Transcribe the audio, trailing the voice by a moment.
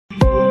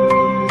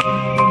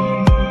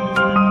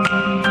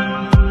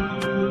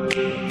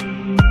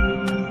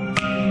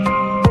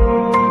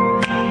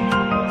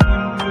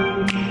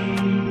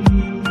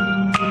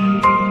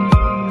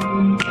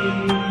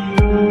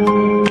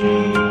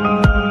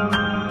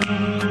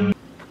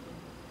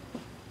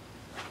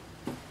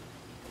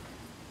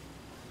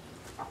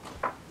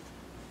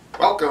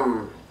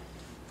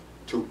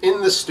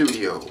the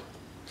studio.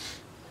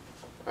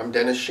 I'm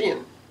Dennis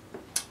Sheehan.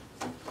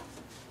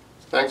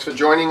 Thanks for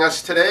joining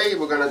us today.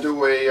 We're going to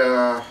do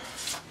a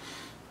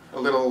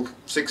little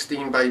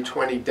 16 by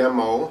 20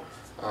 demo.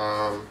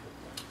 Going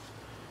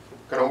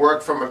to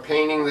work from a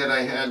painting that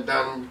I had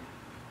done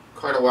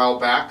quite a while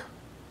back.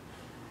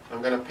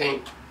 I'm going to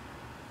paint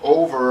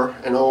over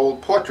an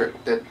old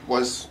portrait that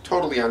was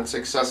totally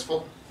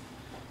unsuccessful.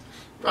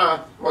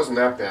 Wasn't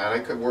that bad. I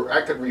could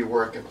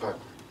rework it, but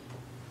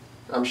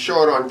I'm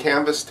short on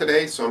canvas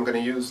today, so I'm going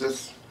to use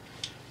this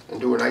and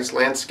do a nice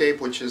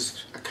landscape, which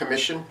is a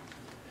commission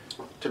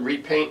to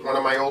repaint one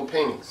of my old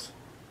paintings.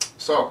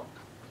 So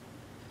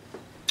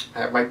I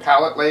have my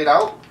palette laid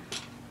out.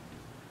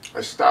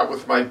 I start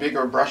with my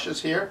bigger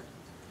brushes here.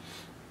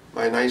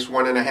 My nice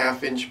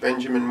 1.5 inch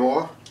Benjamin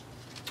Moore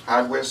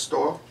hardware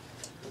store.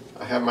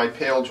 I have my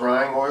pale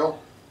drying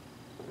oil.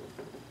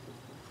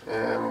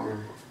 And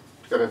I'm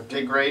going to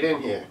dig right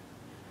in here.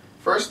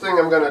 First thing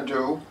I'm going to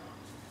do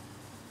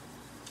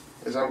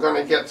is I'm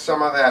going to get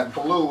some of that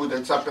blue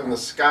that's up in the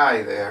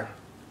sky there.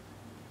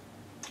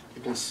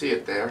 You can see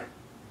it there.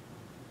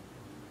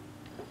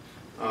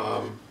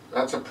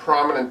 That's a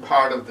prominent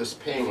part of this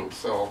painting,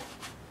 so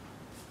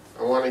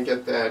I want to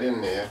get that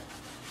in there.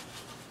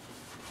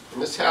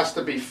 And this has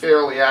to be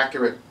fairly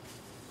accurate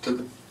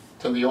to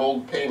the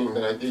old painting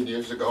that I did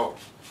years ago.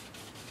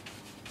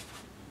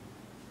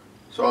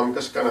 So I'm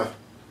just going to,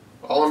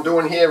 all I'm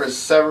doing here is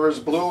Severs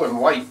blue and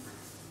white.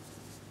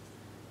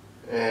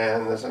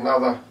 And there's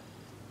another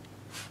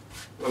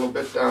little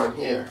bit down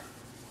here.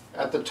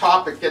 At the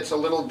top it gets a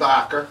little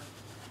darker,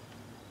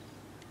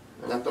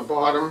 and at the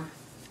bottom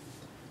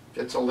it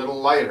gets a little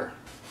lighter.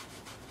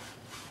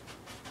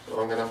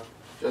 So I'm going to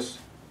just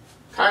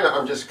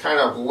kind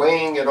of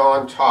laying it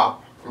on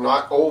top. I'm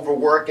not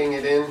overworking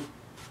it in,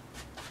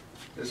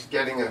 just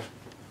getting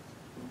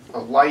a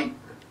light,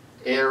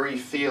 airy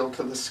feel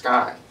to the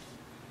sky.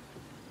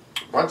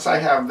 Once I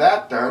have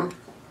that done,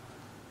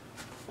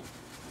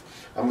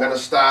 I'm going to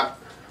start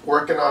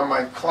working on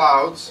my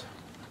clouds.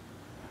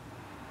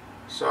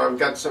 So I've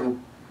got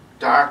some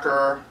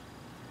darker,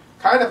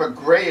 kind of a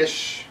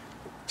grayish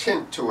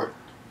tint to it.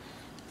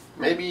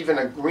 Maybe even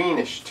a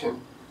greenish tint.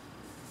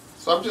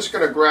 So I'm just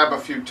going to grab a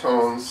few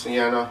tones,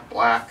 sienna,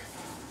 black,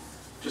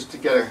 just to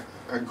get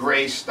a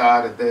gray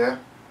started there.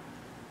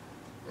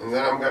 And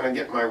then I'm going to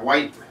get my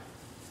white.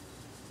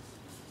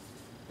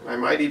 And I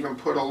might even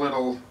put a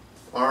little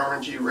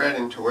orangey red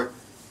into it.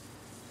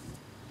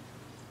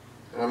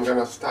 And I'm going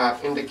to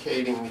start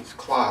indicating these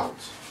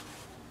clouds.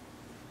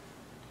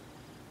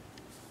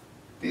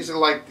 This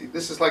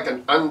is like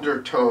an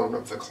undertone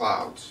of the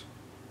clouds.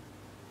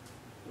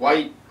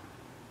 White,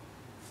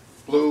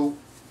 blue,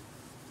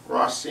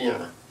 raw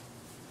sienna,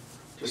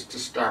 just to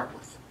start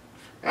with.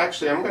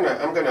 Actually, I'm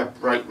gonna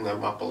brighten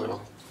them up a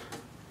little.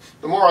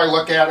 The more I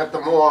look at it, the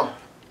more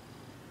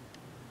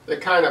they're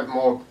kind of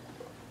more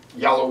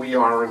yellowy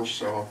orange.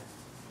 So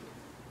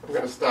I'm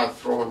gonna start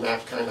throwing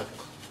that kind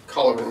of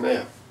color in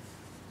there.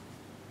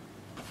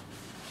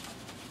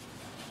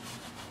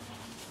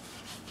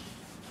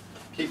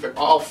 Keep it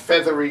all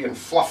feathery and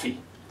fluffy,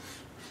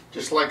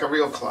 just like a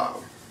real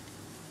cloud.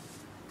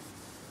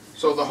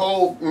 So the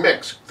whole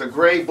mix, the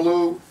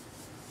gray-blue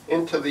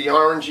into the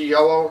orangey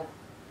yellow,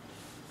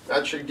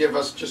 that should give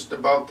us just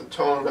about the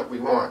tone that we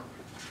want.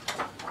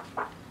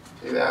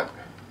 See that?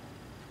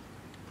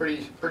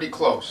 Pretty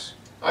close.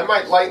 I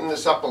might lighten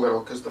this up a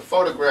little because the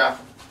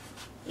photograph,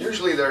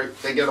 usually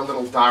they get a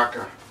little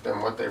darker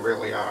than what they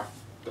really are.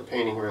 The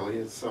painting really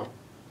is. So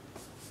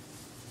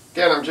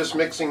again, I'm just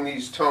mixing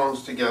these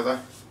tones together.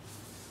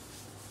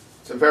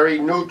 It's a very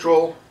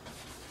neutral,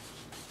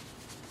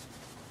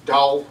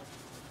 dull,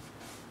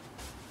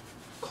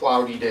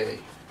 cloudy day.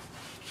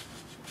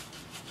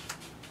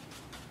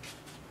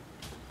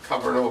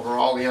 Covering over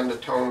all the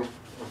undertone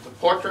of the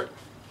portrait.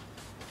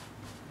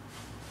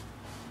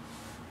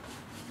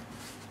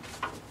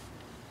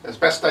 As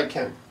best I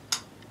can.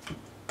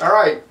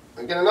 Alright,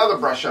 I get another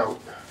brush out.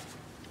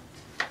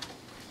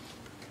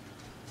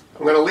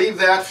 I'm going to leave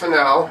that for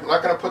now. I'm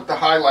not going to put the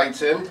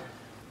highlights in.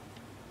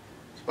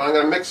 But I'm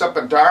going to mix up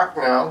a dark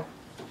now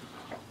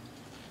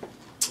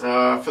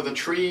for the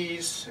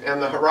trees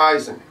and the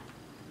horizon.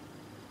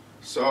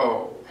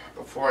 So,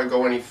 before I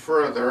go any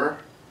further,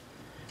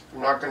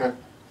 I'm not going to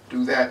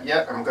do that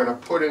yet. I'm going to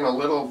put in a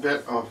little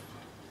bit of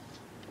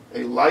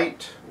a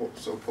light.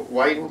 So put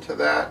white into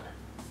that.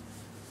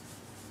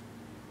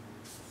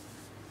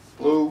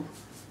 Blue.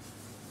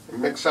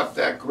 And mix up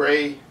that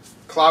gray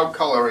cloud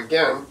color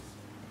again.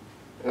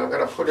 And I'm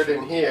going to put it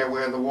in here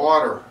where the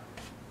water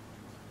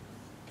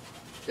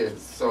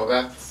is. So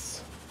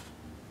that's,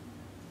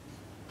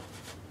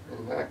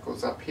 and that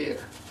goes up here.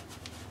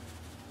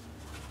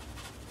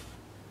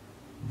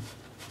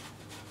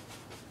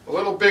 A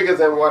little bigger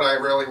than what I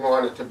really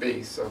want it to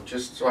be, so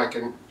just so I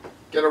can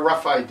get a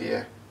rough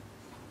idea.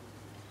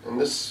 And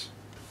this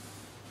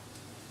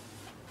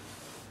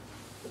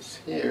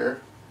here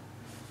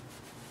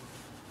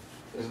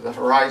is the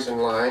horizon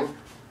line.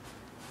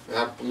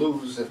 That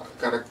blue's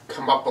got to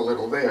come up a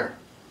little there.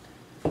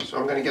 So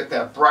I'm going to get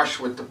that brush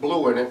with the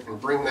blue in it and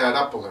bring that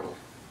up a little.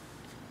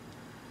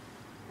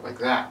 Like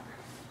that.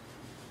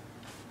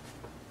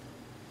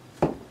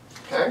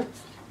 Okay?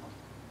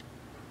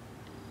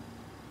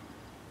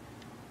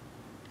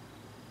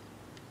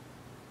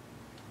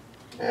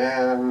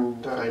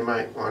 And I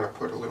might want to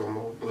put a little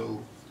more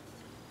blue,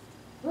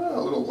 a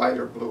little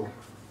lighter blue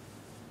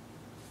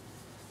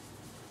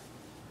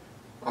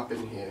up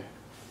in here.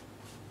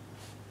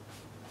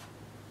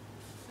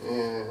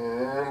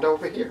 And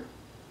over here.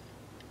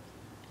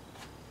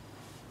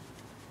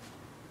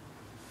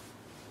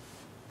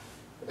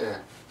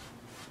 There.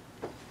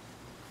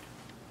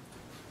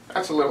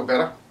 That's a little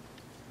better.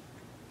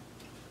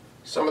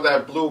 Some of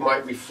that blue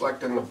might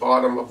reflect in the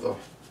bottom of the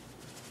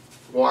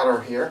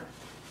water here.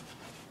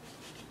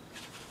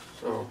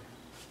 So,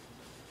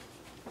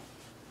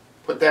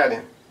 put that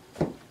in.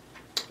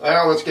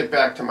 Now let's get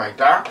back to my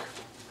dark.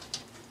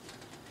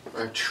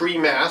 A tree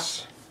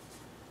mass.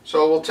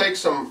 So we'll take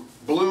some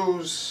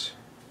blues,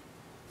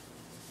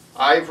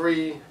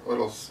 ivory, a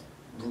little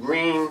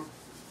green.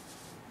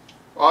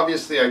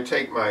 Obviously I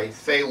take my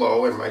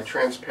phthalo and my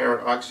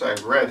transparent oxide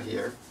red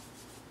here,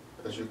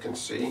 as you can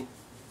see.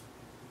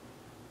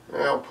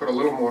 And I'll put a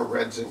little more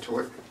reds into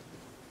it.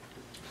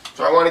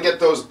 So I want to get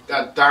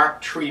that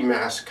dark tree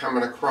mass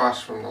coming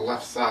across from the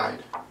left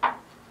side.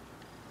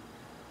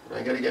 And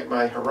I got to get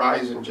my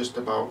horizon just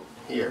about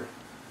here.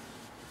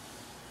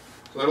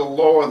 A little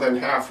lower than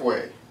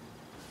halfway.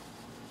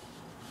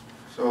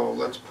 So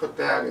let's put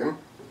that in.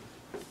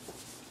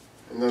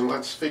 And then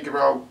let's figure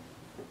out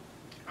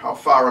how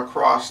far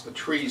across the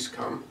trees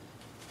come.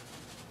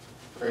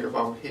 Right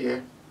about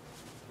here.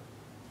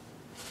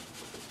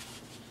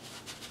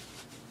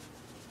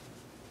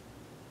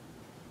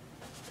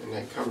 And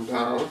they come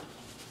down,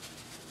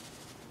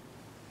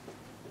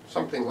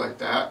 something like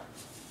that.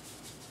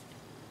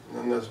 And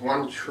then there's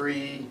one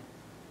tree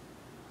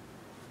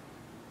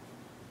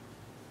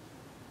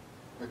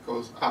that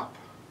goes up,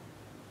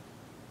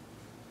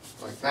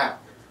 like that.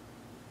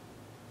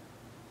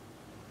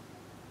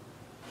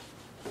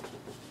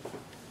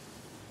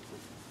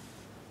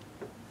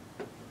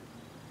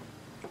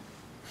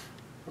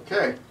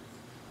 Okay,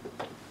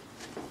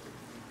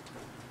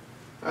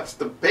 that's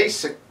the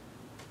basic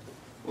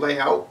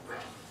layout.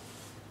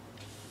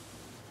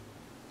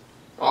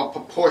 All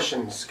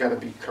proportions got to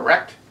be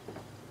correct.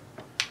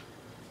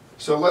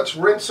 So let's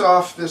rinse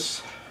off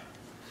this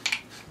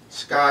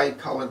sky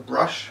colored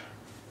brush.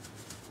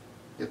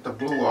 Get the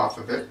blue off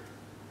of it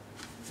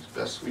as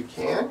best we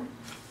can.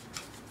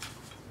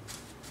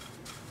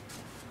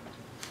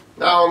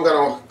 Now I'm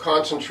going to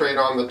concentrate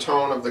on the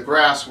tone of the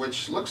grass,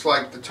 which looks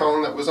like the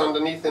tone that was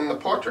underneath in the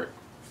portrait,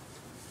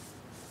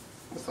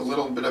 with a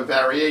little bit of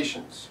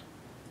variations.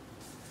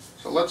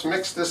 So let's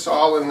mix this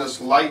all in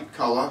this light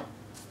color,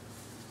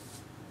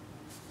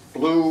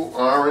 blue,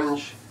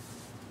 orange,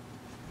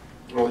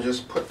 and we'll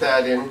just put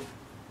that in.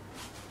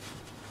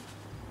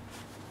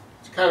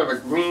 It's kind of a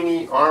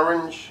greeny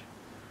orange.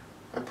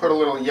 I put a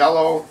little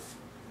yellow,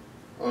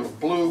 a little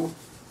blue,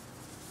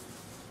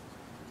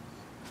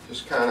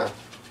 just kind of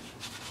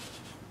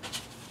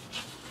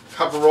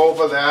cover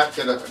over that,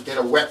 get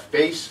a wet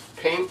base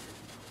paint.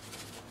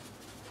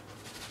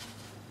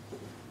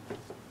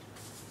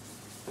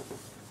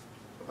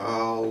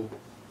 I'll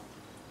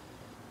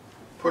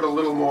put a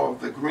little more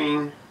of the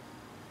green,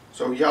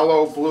 so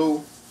yellow,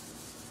 blue,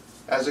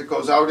 as it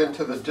goes out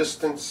into the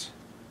distance.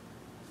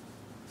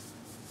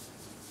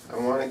 I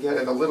want to get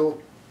it a little,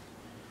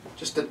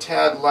 just a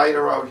tad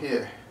lighter out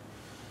here.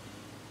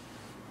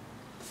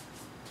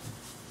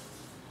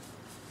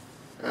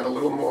 Add a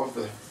little more of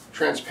the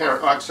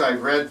transparent oxide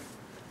red.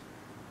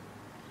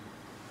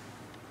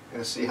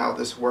 Gotta see how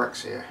this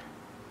works here.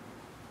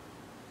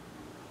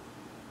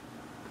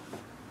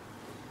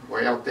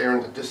 Way out there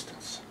in the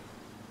distance.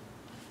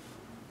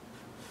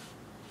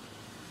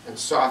 And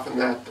soften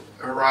that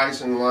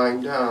horizon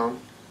line down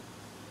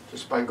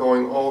just by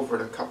going over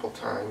it a couple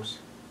times.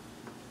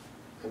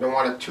 I don't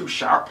want it too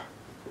sharp.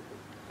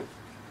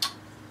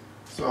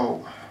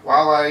 So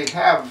while I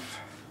have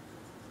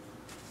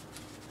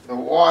the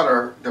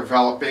water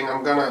developing,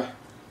 I'm going to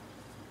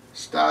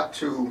start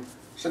to,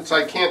 since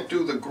I can't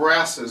do the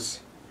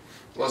grasses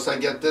unless I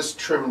get this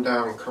trimmed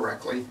down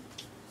correctly,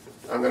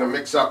 I'm going to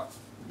mix up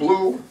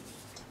blue.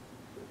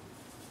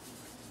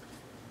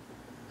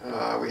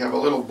 We have a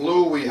little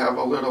blue, we have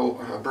a little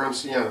burnt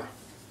sienna.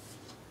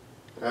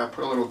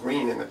 Put a little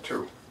green in it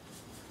too.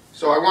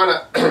 So I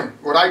want to,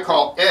 what I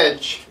call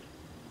edge,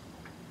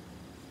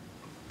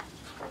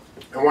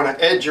 I want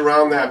to edge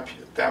around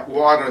that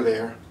water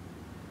there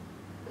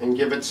and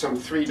give it some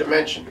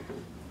three-dimension.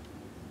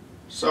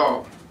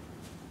 So,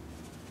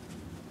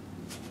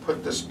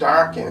 put this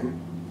dark in,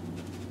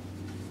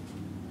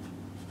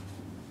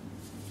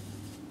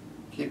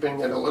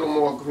 keeping it a little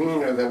more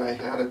greener than I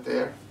had it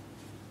there,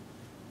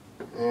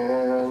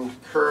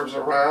 and curves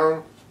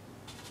around.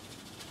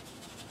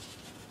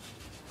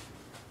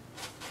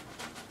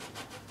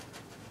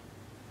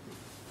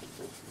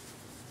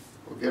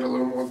 We'll get a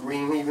little more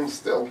green even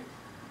still,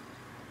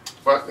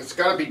 but it's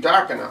got to be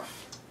dark enough.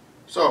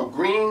 So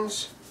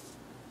greens,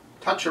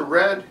 touch of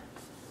red,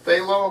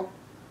 phthalo,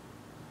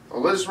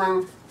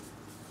 alizarin,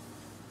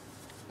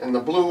 and the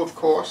blue, of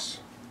course.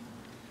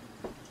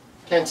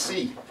 Can't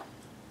see.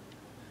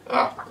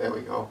 Ah, there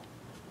we go.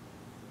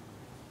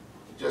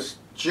 Just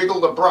jiggle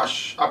the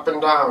brush up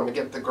and down to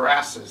get the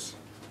grasses.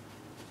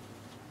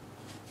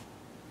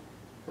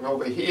 And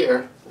over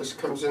here, this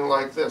comes in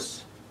like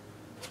this.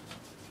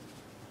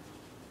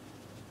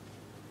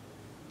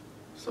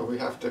 So we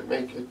have to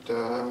make it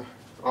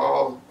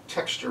all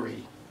texture-y,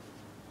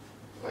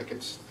 like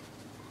it's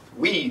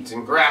weeds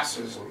and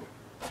grasses and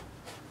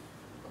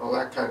all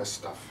that kind of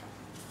stuff.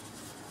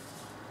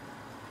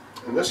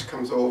 And this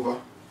comes over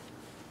a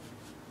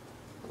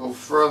little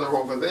further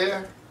over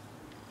there.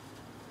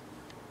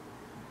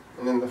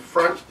 And in the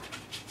front,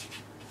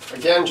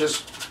 again,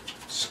 just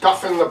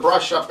scuffing the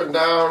brush up and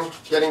down,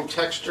 getting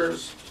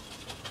textures,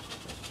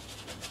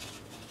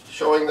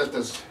 showing that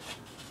there's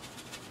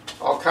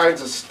all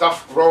kinds of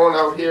stuff growing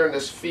out here in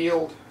this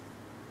field,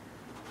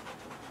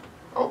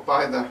 out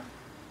by the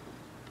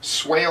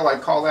swale. I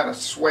call that a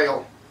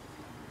swale.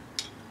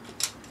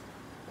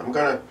 I'm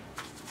going to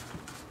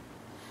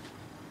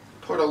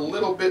put a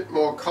little bit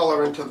more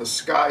color into the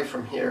sky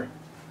from here.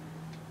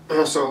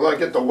 So when I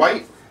get the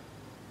white,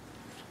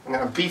 I'm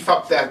going to beef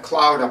up that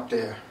cloud up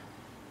there.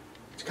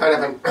 It's kind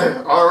of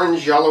an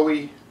orange,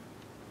 yellowy,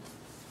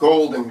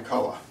 golden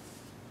color.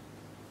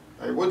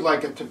 I would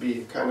like it to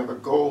be kind of a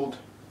gold.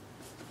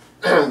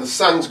 The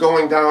sun's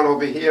going down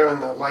over here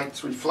and the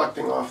light's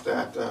reflecting off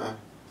that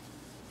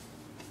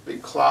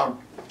big cloud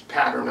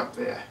pattern up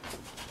there.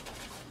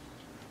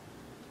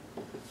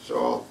 So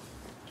I'll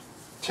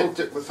tint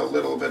it with a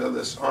little bit of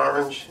this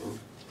orange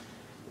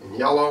and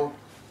yellow.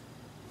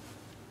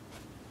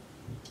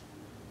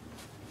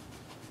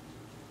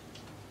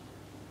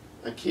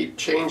 I keep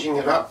changing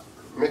it up,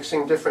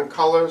 mixing different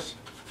colors,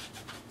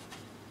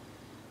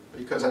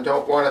 because I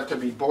don't want it to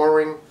be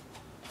boring,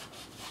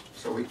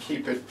 so we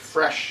keep it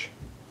fresh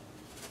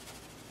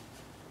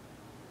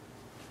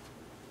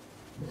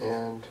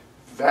and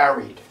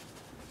varied,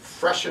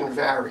 fresh and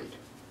varied.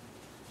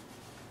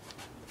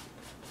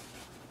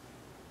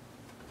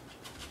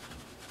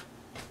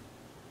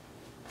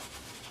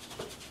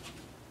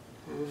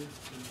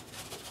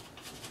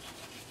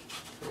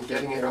 I'm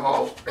getting it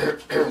all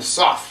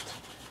soft,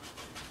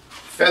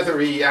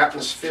 feathery,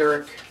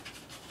 atmospheric,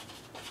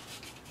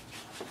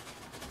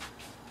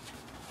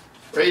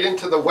 right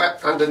into the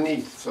wet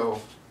underneath.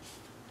 So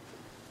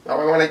now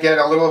I want to get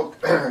a little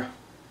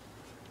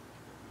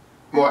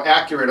more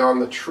accurate on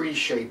the tree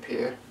shape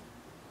here.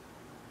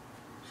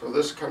 So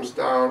this comes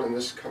down and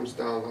this comes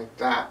down like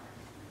that,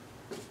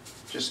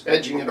 just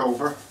edging it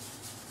over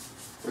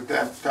with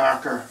that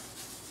darker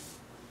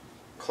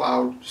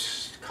cloud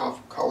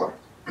color.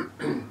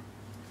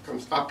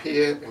 Comes up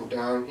here and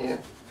down here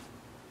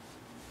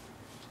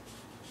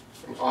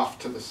and off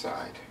to the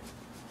side.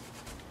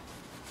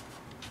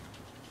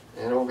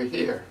 And over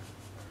here,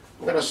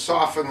 I'm going to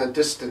soften the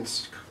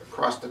distance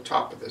across the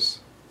top of this.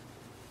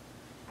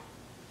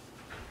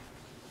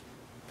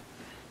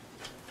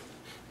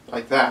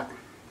 Like that.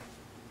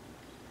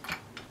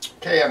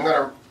 Okay, I'm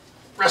going to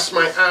rest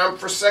my arm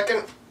for a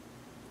second.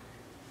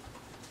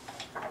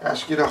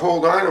 Ask you to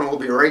hold on and we'll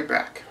be right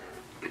back.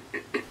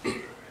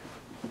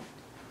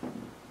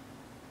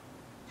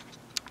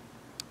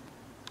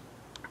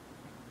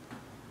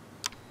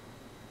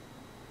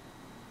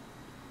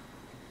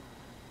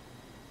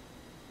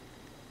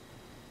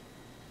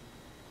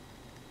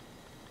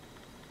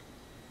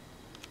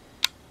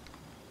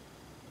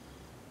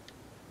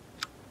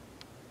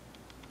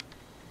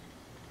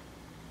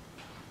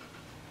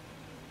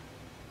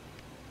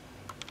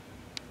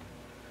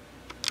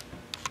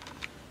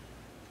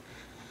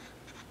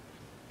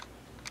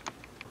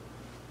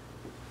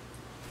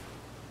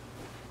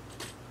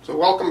 So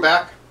welcome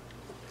back.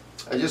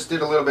 I just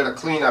did a little bit of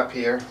cleanup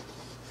here.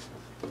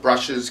 The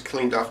brushes,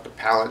 cleaned off the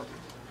palette.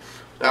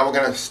 Now we're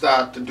going to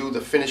start to do the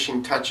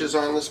finishing touches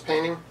on this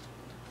painting.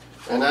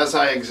 And as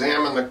I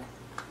examine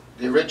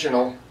the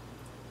original,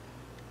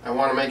 I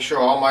want to make sure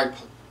all my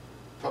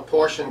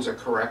proportions are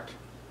correct.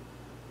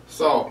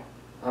 So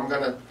I'm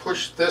going to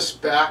push this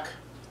back.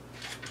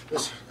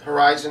 This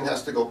horizon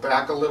has to go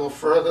back a little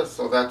further,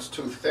 so that's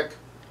too thick.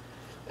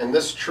 And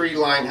this tree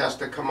line has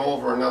to come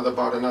over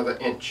about another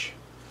inch.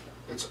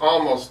 It's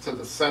almost to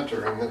the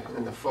center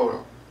in the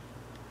photo.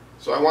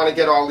 So I want to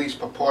get all these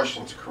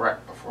proportions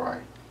correct before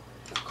I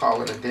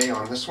call it a day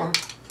on this one.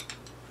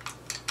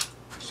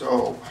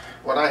 So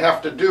what I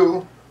have to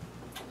do,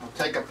 I'll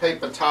take a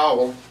paper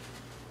towel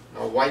and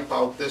I'll wipe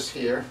out this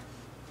here.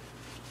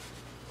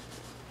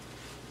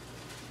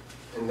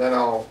 And then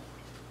I'll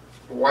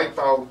wipe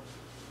out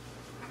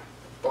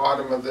the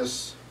bottom of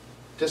this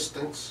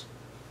distance.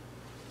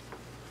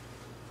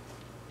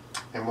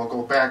 And we'll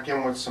go back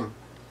in with some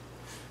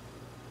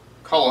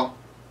color.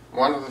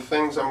 One of the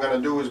things I'm going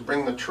to do is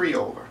bring the tree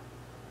over.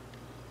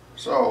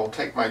 So I'll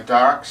take my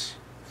darks.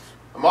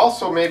 I'm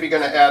also maybe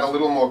going to add a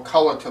little more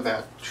color to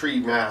that tree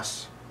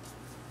mass,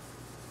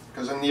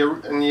 because in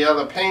the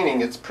other painting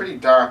it's pretty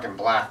dark and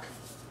black.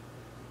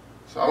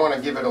 So I want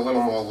to give it a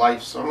little more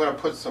life, so I'm going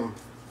to put some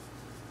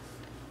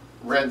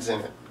reds in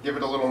it. Give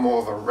it a little more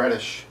of a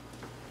reddish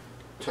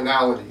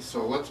tonality.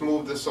 So let's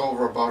move this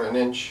over about an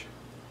inch.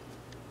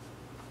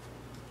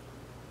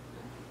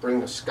 Bring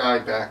the sky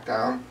back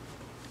down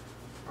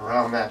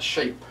around that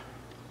shape.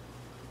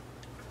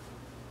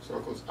 So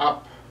it goes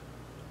up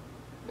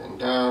and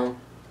down.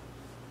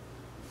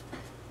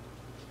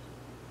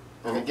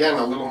 And again,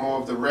 a little more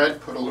of the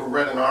red. Put a little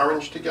red and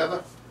orange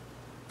together.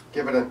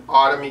 Give it an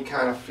autumny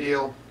kind of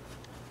feel.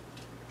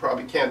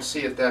 Probably can't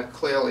see it that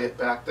clearly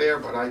back there,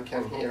 but I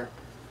can here.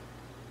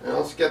 And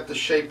let's get the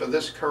shape of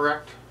this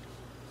correct,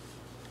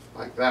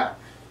 like that.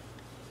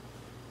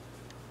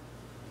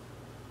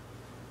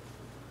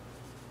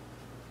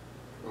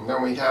 And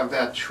then we have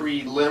that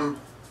tree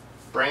limb,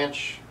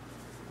 branch,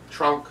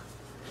 trunk.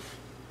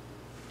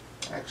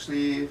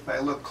 Actually, if I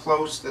look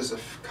close, there's a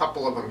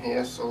couple of them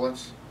here, so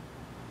let's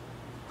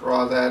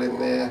draw that in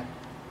there.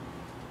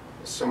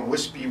 There's some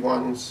wispy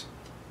ones.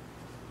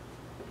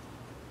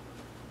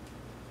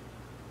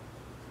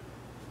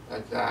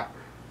 Like that.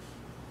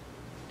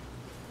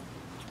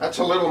 That's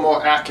a little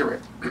more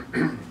accurate.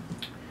 Then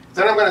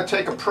I'm going to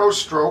take a pro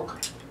stroke.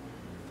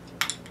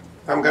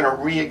 I'm going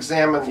to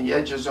re-examine the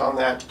edges on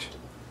that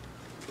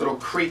little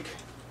creek.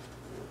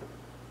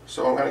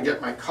 So I'm going to get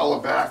my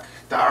color back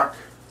dark.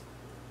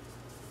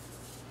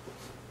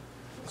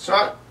 It's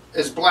not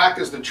as black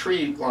as the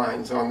tree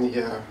lines on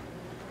the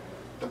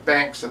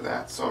banks of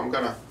that. So I'm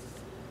going to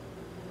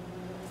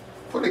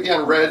put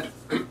again red.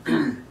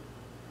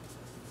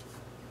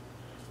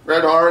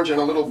 Red, orange, and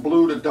a little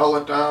blue to dull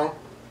it down.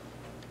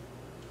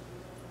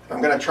 I'm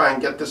going to try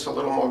and get this a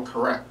little more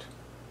correct.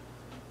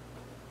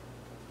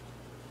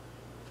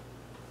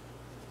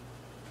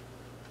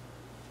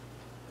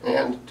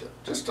 And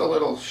just a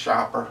little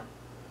sharper,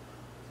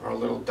 or a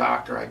little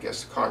darker, I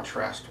guess,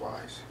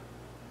 contrast-wise.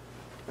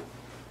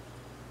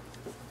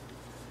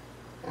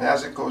 And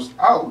as it goes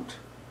out,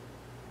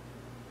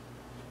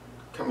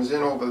 comes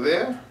in over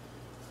there.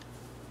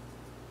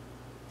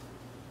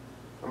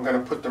 I'm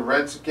going to put the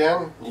reds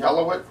again,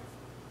 yellow it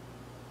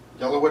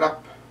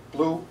up,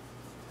 blue.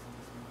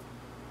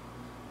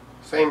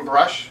 Same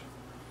brush.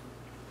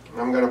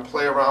 And I'm going to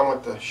play around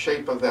with the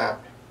shape of that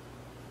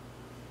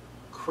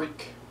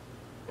creek.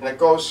 And it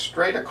goes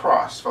straight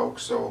across,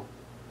 folks, so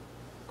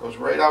it goes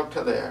right out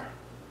to there.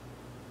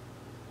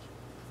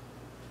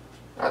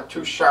 Not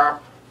too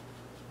sharp.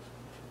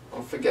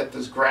 Don't forget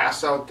there's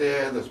grass out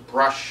there, there's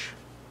brush.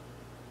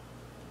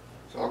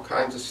 There's all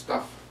kinds of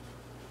stuff.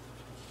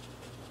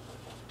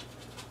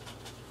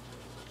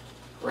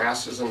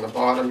 Grass is in the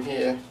bottom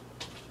here.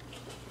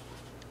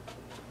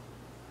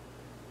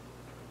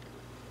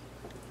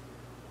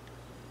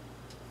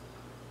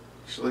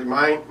 Actually,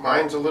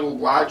 mine's a little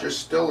larger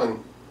still,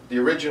 and the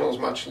original's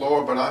much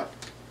lower, but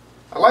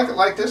I like it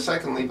like this. I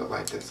can leave it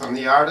like this. I'm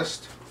the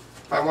artist.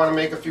 If I want to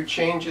make a few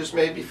changes,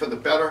 maybe for the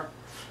better.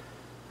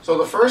 So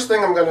the first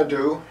thing I'm going to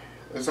do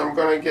is I'm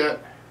going to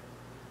get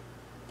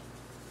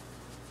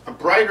a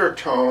brighter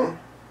tone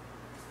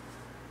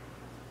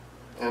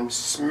and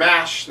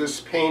smash this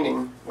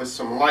painting with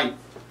some light.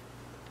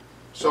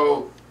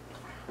 So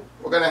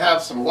we're going to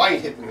have some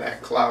light hitting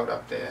that cloud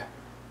up there.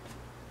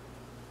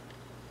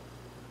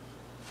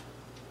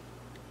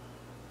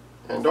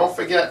 And don't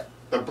forget,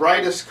 the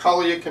brightest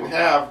color you can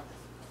have,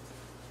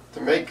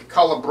 to make a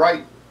color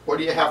bright, what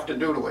do you have to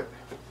do to it?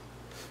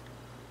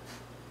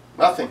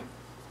 Nothing.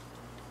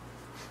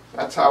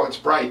 That's how it's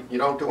bright. You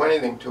don't do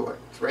anything to it.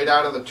 It's right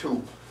out of the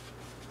tube.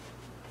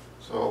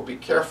 So be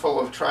careful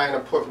of trying to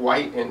put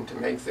white in to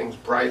make things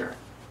brighter,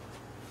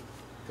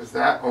 because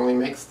that only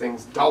makes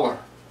things duller.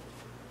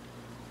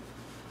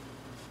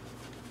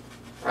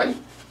 Right?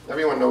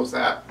 Everyone knows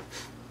that.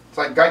 It's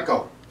like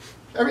Geico.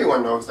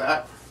 Everyone knows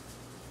that.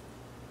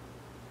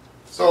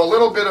 So a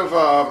little bit of,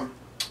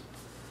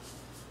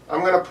 I'm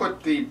going to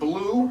put the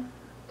blue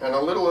and a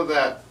little of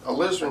that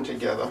alizarin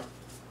together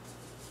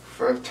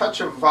for a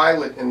touch of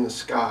violet in the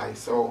sky.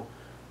 So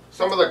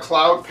some of the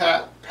cloud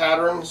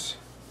patterns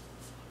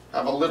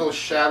have a little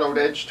shadowed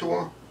edge to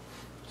them,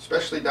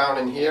 especially down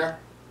in here.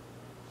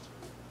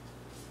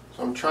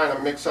 So I'm trying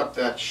to mix up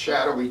that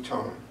shadowy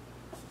tone.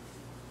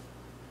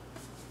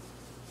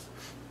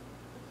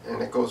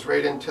 And it goes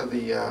right into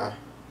the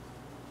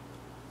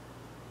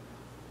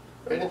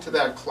right into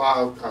that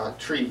cloud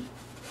tree.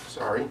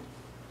 Sorry.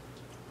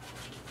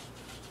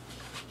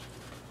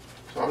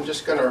 So I'm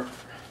just going to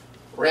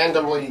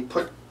randomly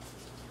put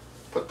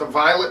the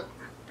violet,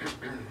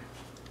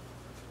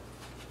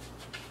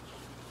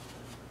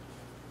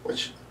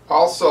 which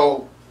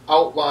also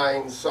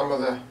outlines some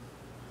of the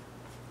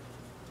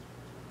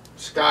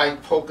sky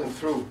poking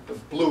through, the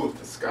blue of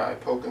the sky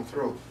poking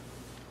through.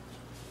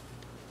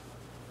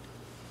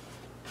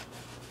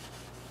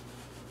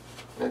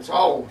 And it's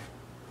all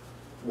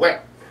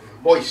wet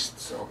and moist,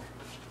 so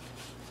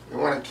you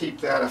want to keep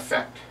that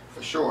effect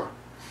for sure.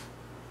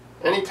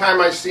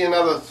 Anytime I see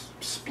another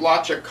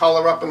splotch of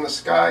color up in the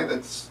sky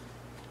that's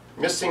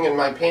missing in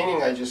my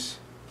painting, I just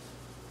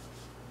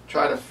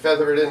try to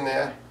feather it in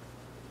there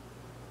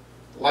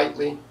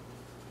lightly.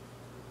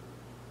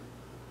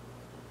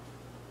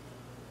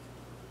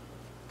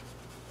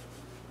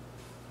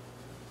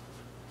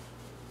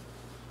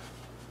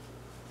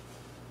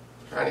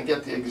 Trying to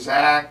get the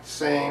exact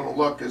same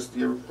look as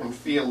and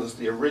feel as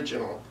the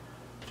original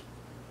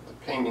the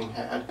painting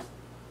had.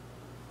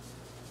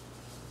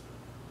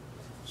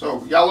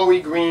 So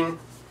yellowy green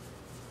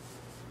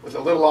with a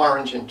little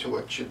orange into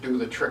it should do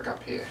the trick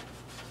up here.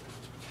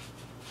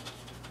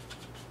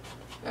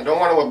 I don't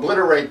want to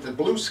obliterate the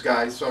blue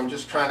sky, so I'm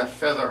just trying to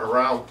feather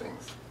around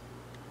things.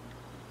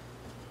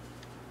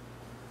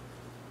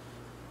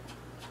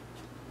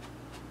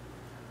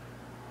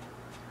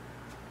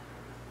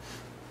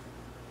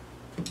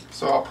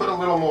 So I'll put a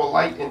little more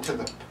light into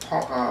the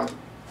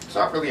it's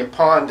not really a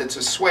pond, it's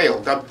a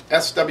swale,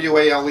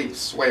 S-W-A-L-E,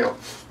 swale.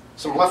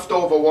 Some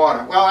leftover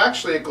water. Well,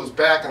 actually it goes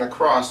back and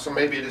across, so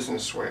maybe it isn't a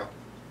swale.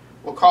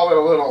 We'll call it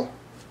a little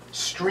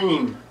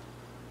stream.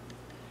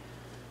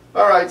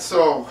 Alright,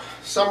 so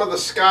some of the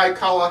sky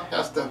color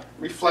has to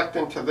reflect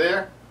into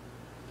there.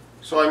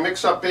 So I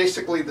mix up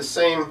basically the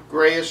same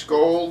grayish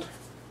gold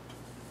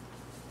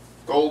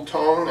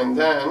tone, and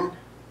then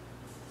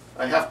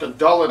I have to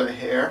dull it a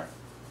hair.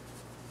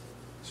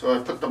 So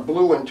I put the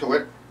blue into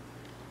it,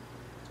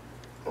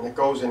 and it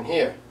goes in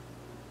here.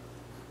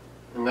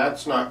 And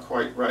that's not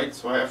quite right,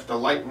 so I have to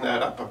lighten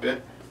that up a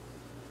bit.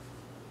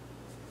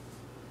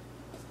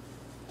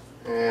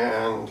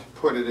 And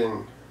put it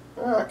in,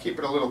 keep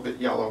it a little bit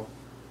yellow.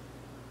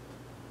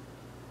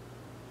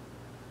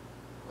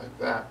 Like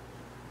that.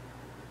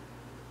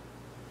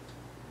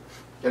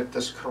 Get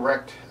this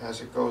correct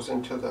as it goes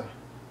into the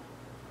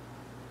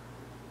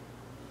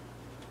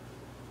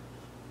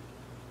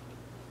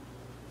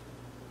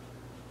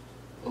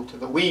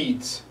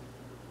weeds.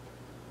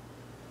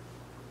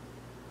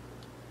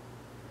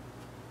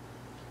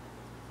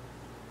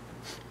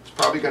 It's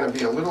probably going to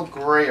be a little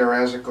grayer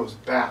as it goes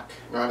back,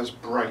 not as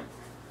bright.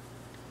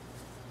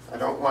 I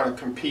don't want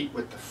to compete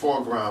with the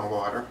foreground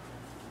water.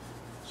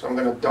 So I'm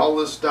going to dull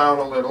this down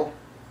a little,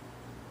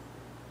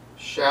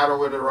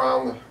 shadow it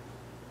around the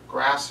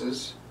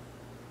grasses,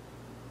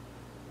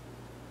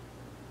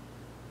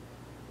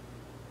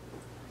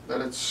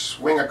 let it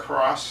swing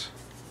across,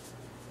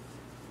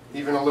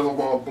 even a little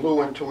more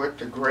blue into it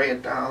to gray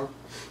it down.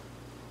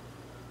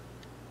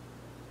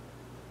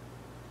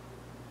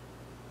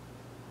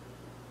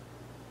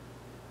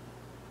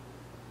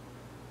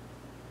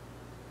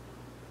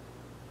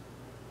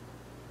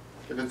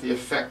 Give it the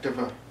effect of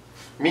a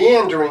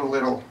meandering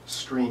little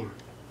stream.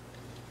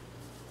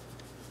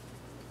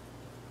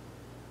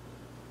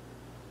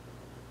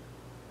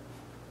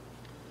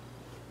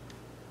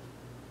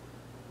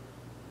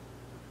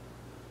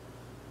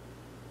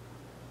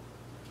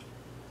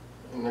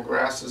 And the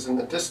grasses in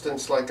the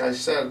distance, like I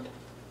said,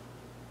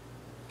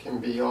 can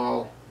be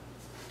all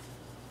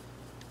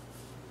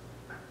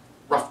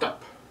roughed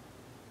up.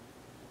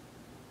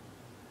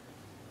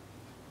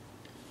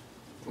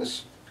 This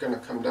is going to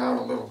come down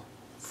a little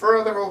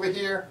further over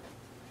here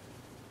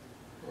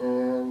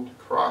and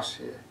across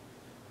here.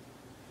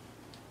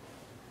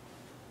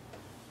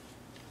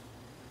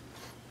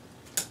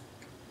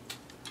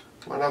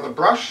 Another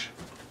brush.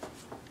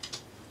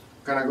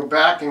 Going to go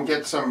back and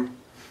get some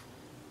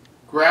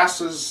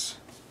grasses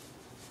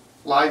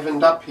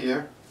livened up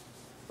here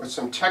with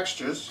some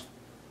textures.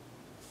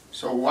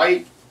 So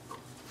white,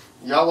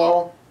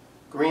 yellow,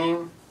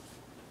 green.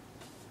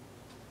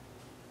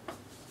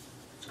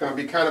 It's going to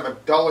be kind of a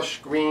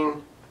dullish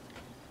green,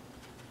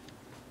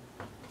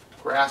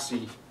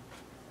 grassy,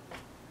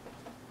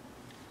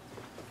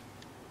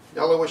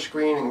 yellowish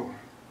green and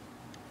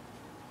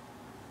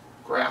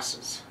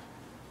grasses.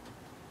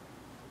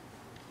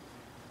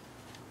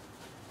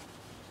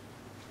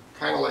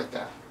 Kind of like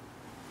that.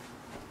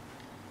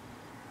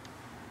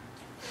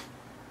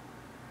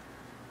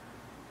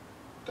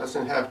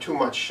 Doesn't have too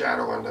much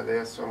shadow under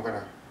there, so I'm going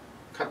to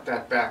cut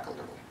that back a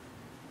little.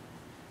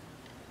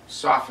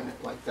 Soften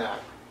it like that.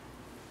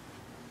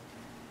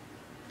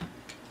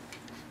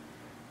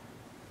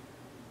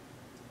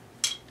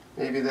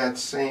 Maybe that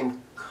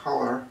same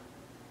color.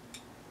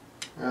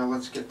 Now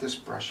let's get this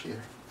brush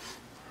here.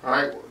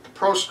 Alright, with the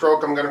Pro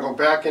Stroke I'm going to go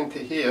back into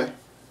here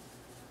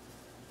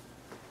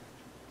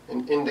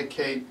and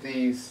indicate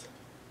these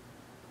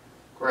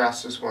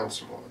grasses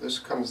once more. This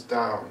comes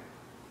down.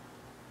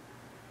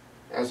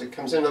 As it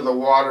comes into the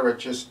water, it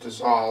just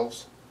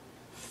dissolves,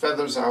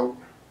 feathers out.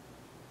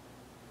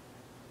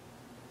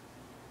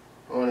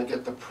 I want to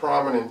get the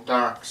prominent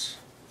darks.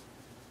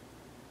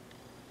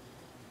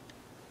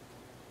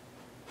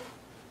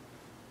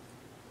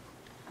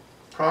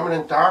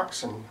 Prominent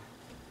darks and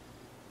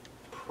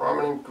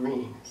prominent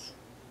greens.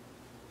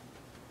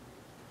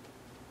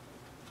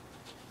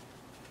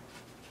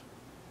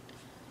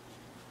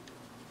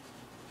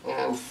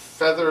 And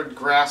feathered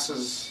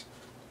grasses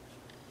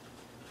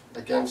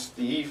against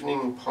the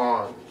evening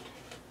pond.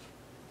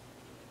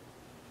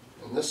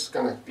 And this is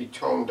going to be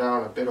toned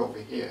down a bit over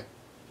here,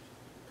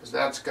 because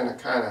that's going to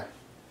kind of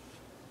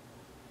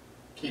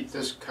keep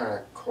this kind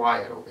of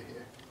quiet over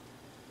here.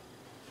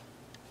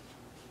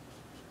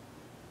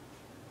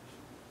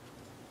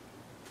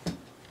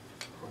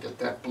 We'll get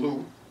that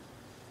blue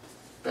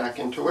back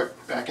into it,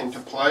 back into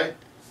play.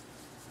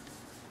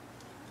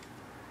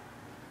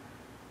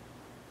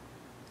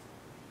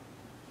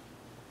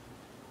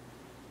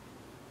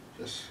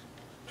 Just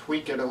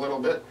tweak it a little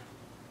bit.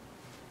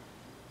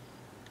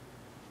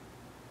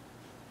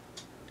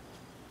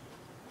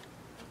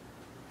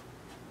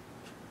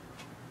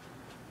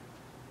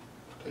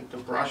 Take the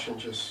brush and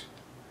just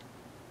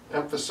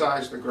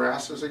emphasize the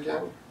grasses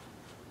again.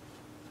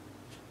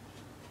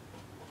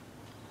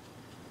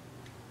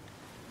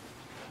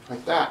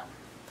 Like that.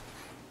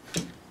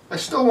 I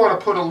still want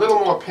to put a little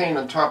more paint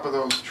on top of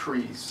those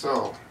trees,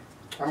 so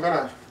I'm going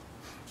to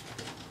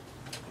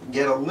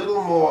get a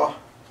little more.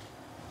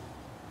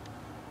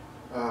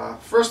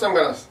 First I'm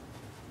going to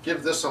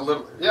give this a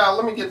little,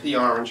 let me get the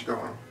orange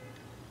going.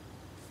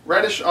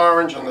 Reddish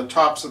orange on the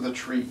tops of the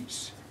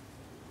trees.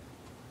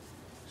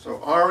 So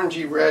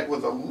orangey red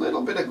with a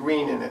little bit of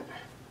green in it.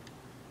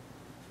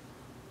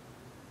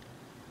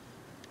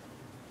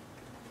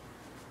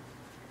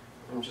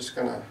 I'm just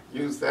going to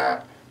use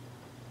that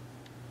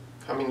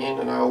coming in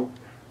and out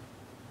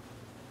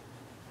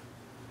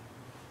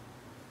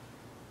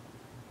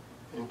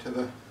into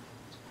the,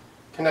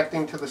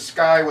 connecting to the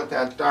sky with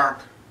that dark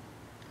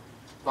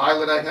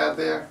violet I had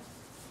there.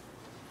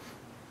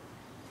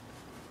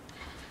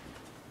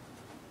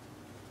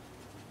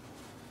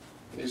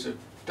 These are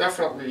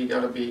definitely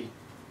got to be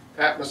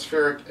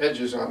atmospheric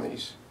edges on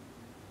these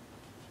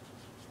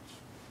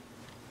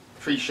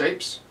tree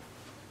shapes.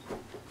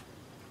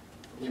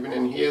 Even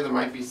in here there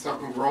might be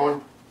something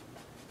growing.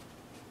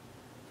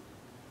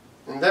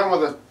 And then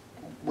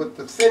with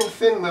the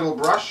thin little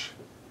brush,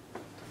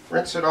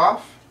 rinse it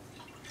off.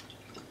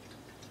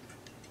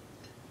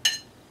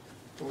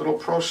 A little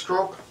pro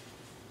stroke.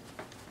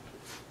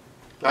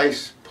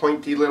 Nice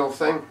pointy little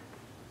thing.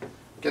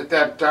 Get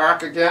that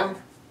dark again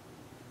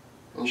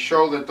and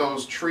show that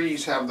those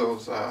trees have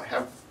those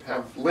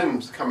have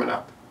limbs coming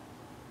up.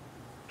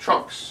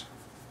 Trunks.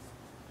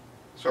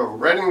 So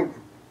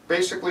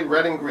basically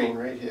red and green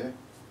right here.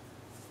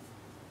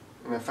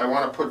 And if I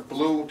want to put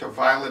blue to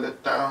violet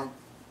it down,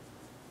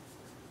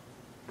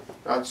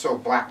 not so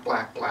black.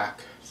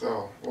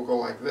 So we'll go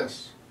like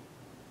this.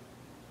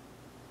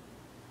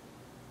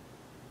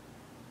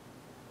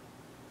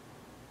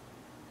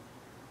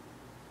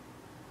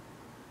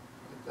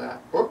 Like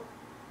that. Whoop.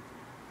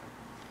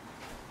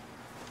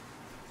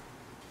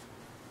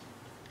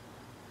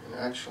 And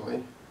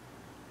actually,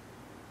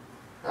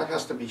 that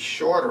has to be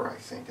shorter, I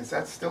think. Is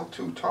that still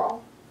too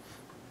tall?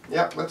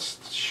 Yep,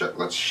 let's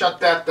shut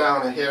that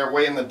down a hair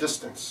way in the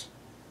distance.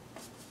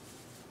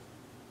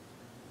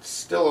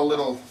 Still a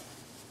little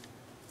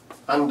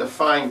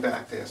undefined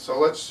back there. So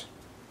let's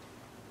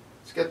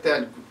get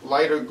that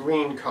lighter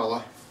green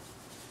color.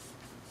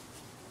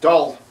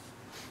 Dull.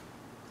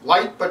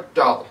 Light but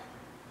dull.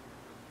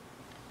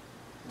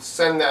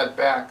 Send that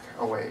back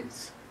a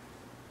ways.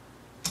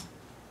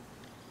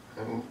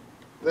 And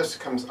this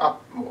comes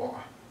up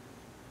more.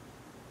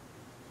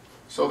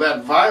 So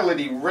that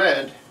violety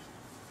red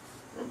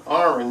and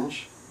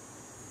orange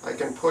I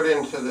can put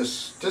into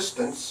this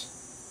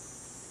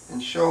distance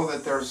and show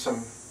that there's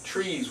some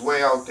trees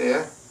way out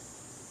there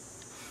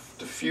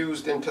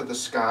diffused into the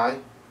sky.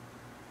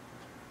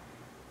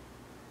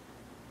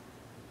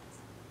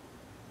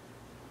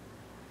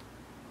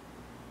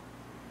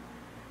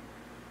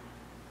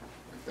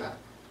 Like that.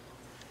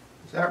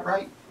 Is that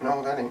right?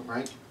 No, that ain't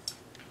right.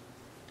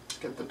 Let's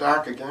get the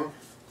dark again.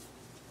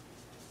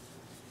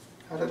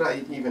 How did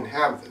I even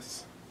have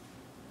this?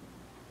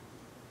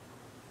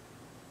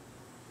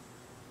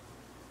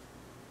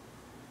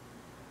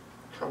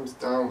 Comes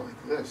down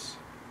like this.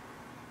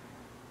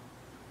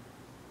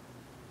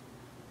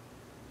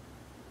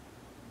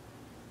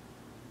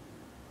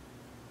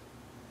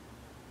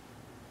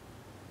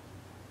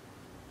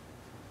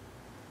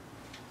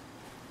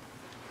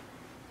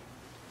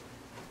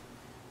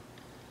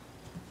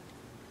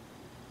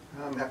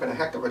 I'm having a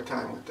heck of a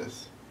time with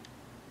this.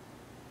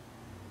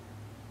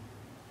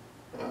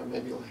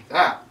 Maybe like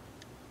that.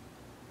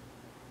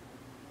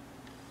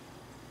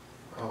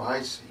 Oh,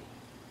 I see.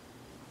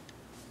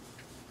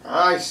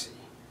 I see.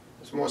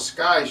 There's more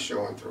sky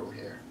showing through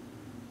here.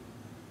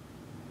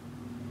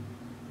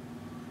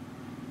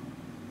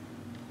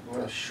 I'm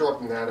going to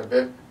shorten that a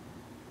bit.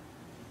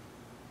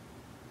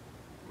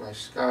 My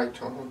sky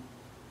tone.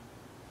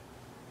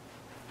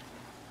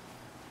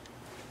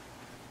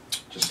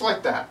 Just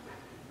like that.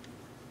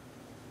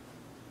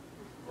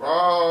 We're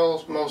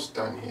almost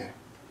done here.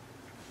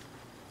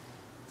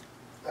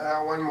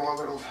 One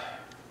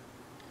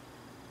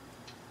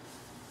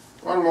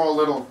more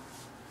little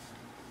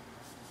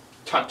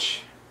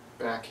touch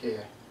back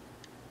here.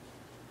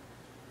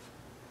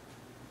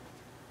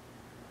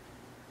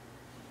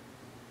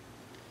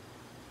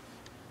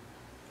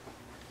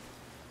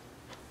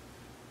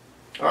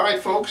 All right,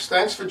 folks,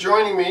 thanks for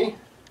joining me.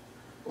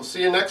 We'll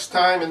see you next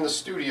time in the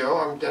studio.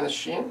 I'm Dennis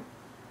Sheehan.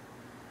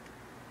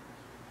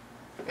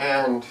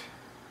 And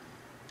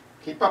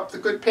keep up the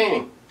good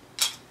painting.